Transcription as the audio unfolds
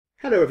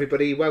Hello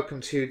everybody, welcome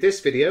to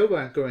this video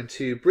where I'm going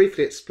to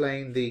briefly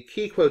explain the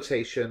key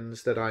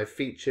quotations that I've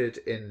featured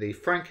in the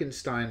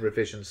Frankenstein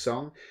revision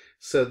song.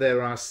 So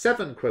there are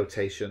 7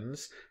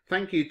 quotations.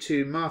 Thank you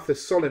to Martha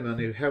Solomon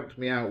who helped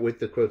me out with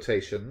the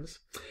quotations.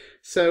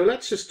 So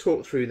let's just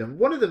talk through them.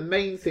 One of the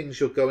main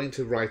things you're going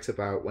to write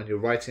about when you're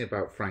writing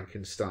about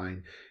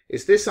Frankenstein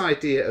is this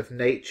idea of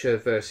nature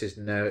versus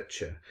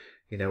nurture.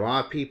 You know,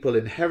 are people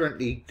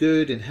inherently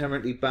good,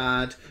 inherently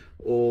bad,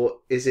 or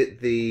is it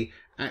the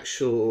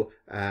actual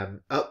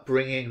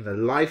upbringing, the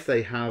life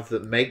they have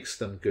that makes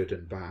them good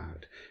and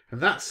bad? And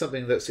that's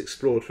something that's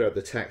explored throughout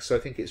the text. So I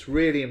think it's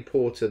really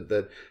important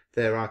that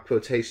there are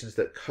quotations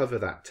that cover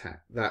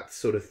that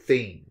sort of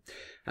theme.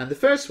 And the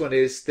first one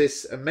is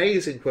this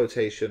amazing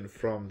quotation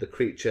from the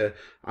creature,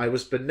 "I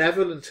was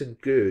benevolent and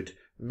good,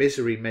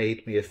 misery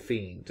made me a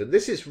fiend." And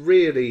this is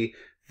really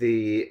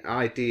the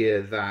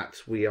idea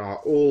that we are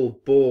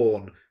all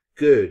born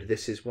good.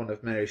 This is one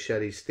of Mary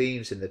Shelley's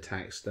themes in the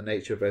text, the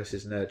nature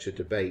versus nurture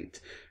debate,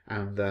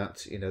 and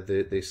that, you know,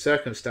 the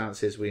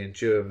circumstances we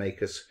endure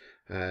make us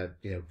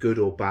good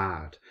or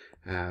bad.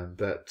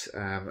 But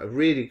a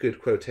really good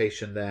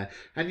quotation there.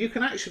 And you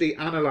can actually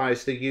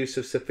analyze the use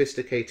of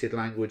sophisticated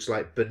language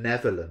like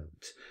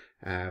benevolent,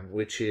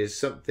 which is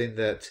something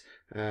that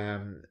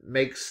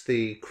makes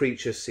the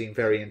creature seem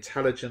very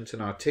intelligent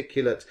and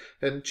articulate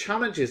and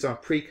challenges our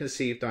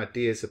preconceived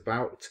ideas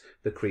about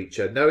the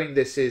creature. Knowing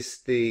this is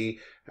the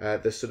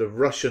sort of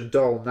Russian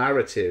doll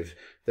narrative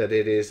that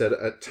it is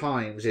at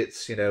times,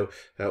 it's, you know,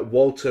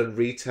 Walton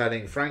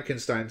retelling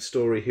Frankenstein's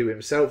story who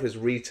himself is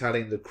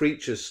retelling the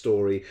creature's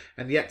story,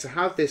 and yet to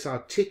have this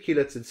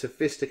articulate and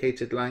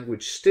sophisticated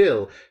language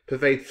still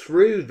pervade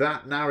through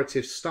that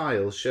narrative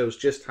style shows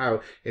just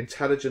how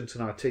intelligent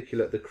and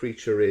articulate the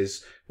creature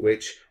is,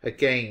 which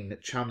again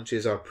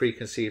challenges our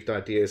preconceived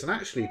ideas and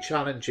actually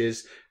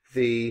challenges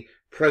the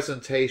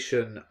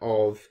presentation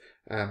of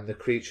the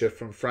creature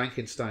from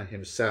Frankenstein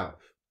himself.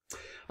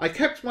 I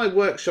kept my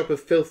workshop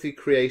of filthy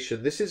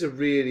creation. This is a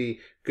really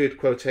good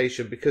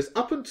quotation because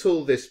up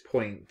until this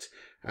point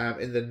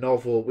in the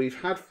novel,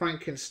 we've had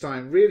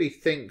Frankenstein really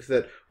think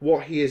that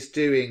what he is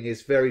doing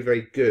is very,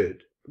 very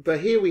good.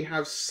 But here we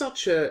have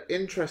such an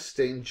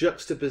interesting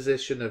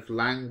juxtaposition of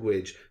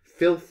language,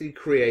 filthy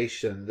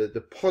creation,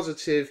 the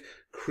positive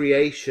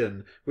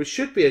creation, which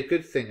should be a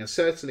good thing, and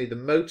certainly the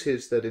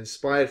motives that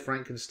inspired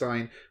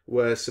Frankenstein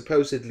were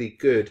supposedly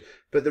good,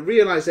 but the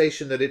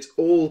realization that it's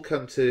all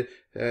come to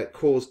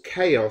cause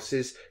chaos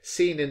is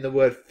seen in the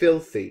word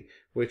filthy,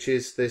 which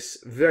is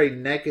this very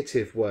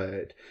negative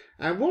word.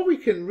 And what we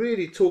can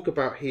really talk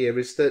about here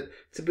is that,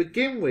 to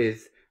begin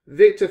with,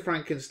 Victor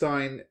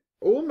Frankenstein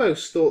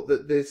almost thought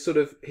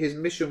that his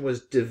mission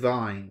was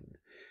divine.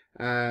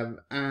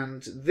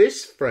 And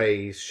this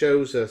phrase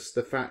shows us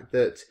the fact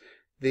that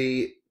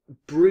the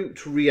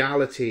brute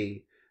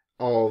reality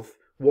of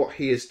what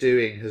he is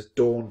doing has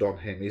dawned on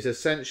him. He's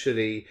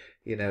essentially,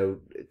 you know,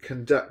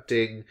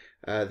 conducting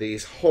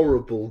these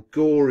horrible,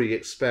 gory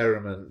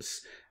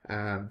experiments,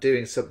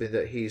 doing something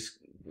that he's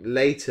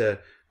later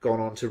gone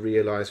on to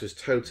realize was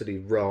totally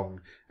wrong.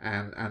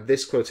 And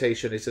this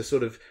quotation is a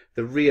sort of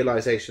the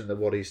realization that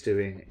what he's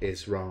doing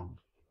is wrong.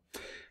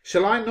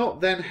 "Shall I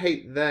not then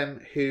hate them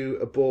who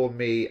abhor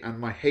me, and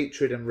my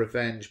hatred and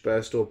revenge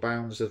burst all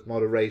bounds of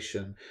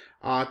moderation,"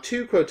 are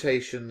 2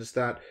 quotations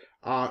that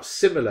are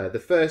similar. The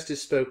first is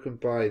spoken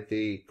by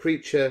the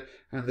creature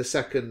and the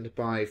second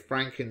by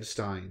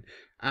Frankenstein.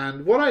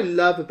 And what I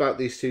love about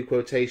these 2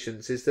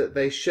 quotations is that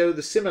they show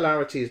the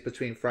similarities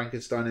between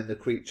Frankenstein and the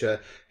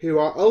creature, who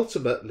are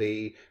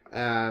ultimately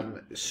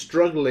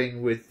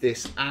struggling with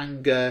this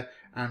anger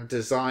and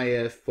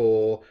desire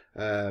for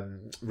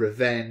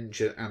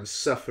revenge and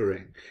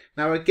suffering.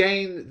 Now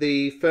again,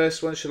 the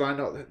first one, "Shall I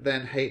not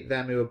then hate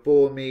them who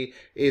abhor me,"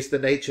 is the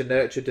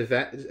nature-nurture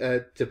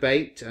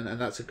debate, and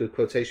that's a good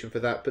quotation for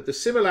that. But the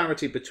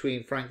similarity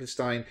between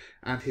Frankenstein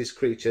and his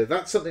creature,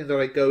 that's something that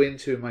I go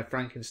into in my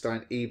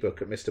Frankenstein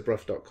ebook at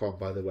mrbruff.com,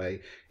 by the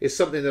way, is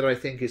something that I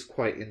think is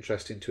quite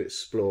interesting to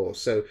explore.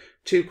 So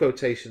 2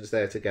 quotations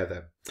there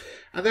together.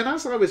 And then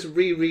as I was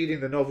rereading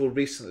the novel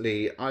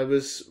recently, I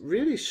was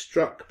really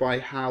struck by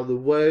how the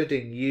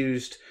wording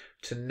used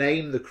to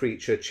name the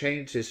creature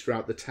changes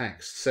throughout the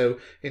text. So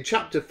in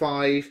chapter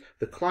 5,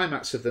 the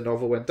climax of the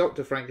novel, when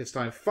Dr.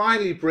 Frankenstein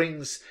finally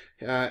brings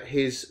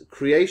his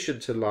creation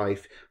to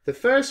life, the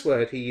first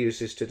word he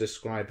uses to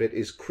describe it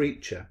is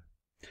creature,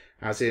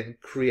 as in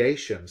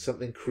creation,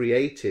 something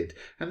created.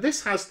 And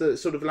this has the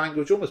sort of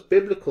language, almost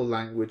biblical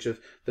language,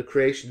 of the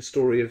creation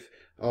story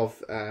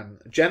of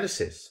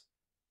Genesis.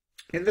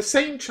 In the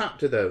same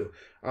chapter, though,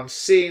 on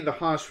seeing the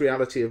harsh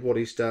reality of what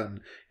he's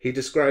done, he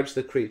describes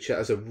the creature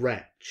as a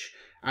wretch,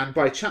 and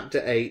by chapter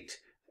 8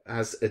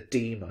 as a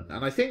demon.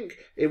 And I think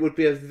it would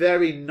be a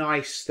very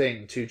nice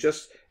thing to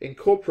just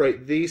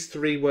incorporate these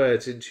 3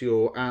 words into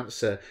your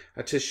answer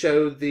to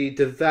show the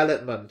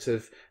development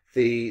of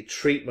the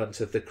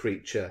treatment of the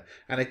creature.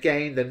 And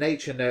again, the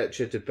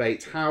nature-nurture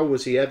debate, how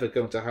was he ever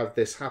going to have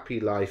this happy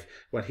life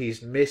when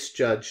he's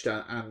misjudged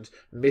and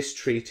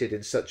mistreated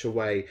in such a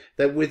way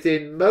that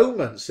within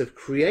moments of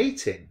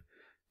creating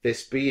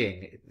this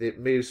being, it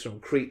moves from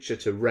creature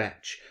to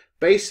wretch,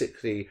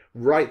 basically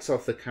writes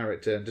off the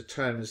character and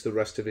determines the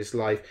rest of his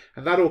life.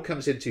 And that all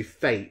comes into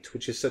fate,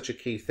 which is such a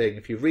key thing.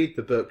 If you read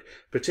the book,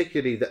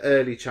 particularly the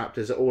early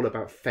chapters are all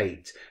about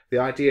fate. The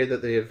idea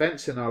that the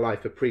events in our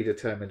life are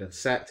predetermined and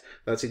set.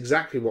 That's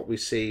exactly what we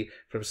see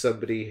from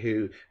somebody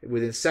who,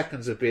 within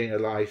seconds of being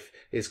alive,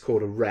 is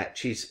called a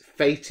wretch. He's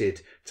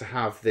fated to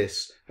have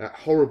this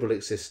horrible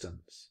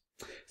existence.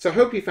 So I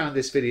hope you found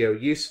this video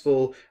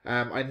useful.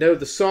 I know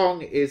the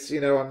song is,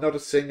 I'm not a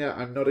singer,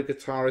 I'm not a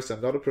guitarist,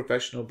 I'm not a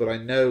professional, but I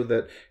know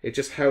that it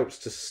just helps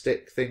to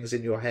stick things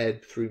in your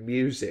head through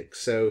music.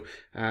 So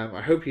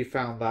I hope you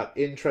found that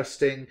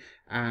interesting,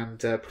 and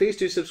please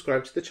do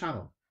subscribe to the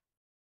channel.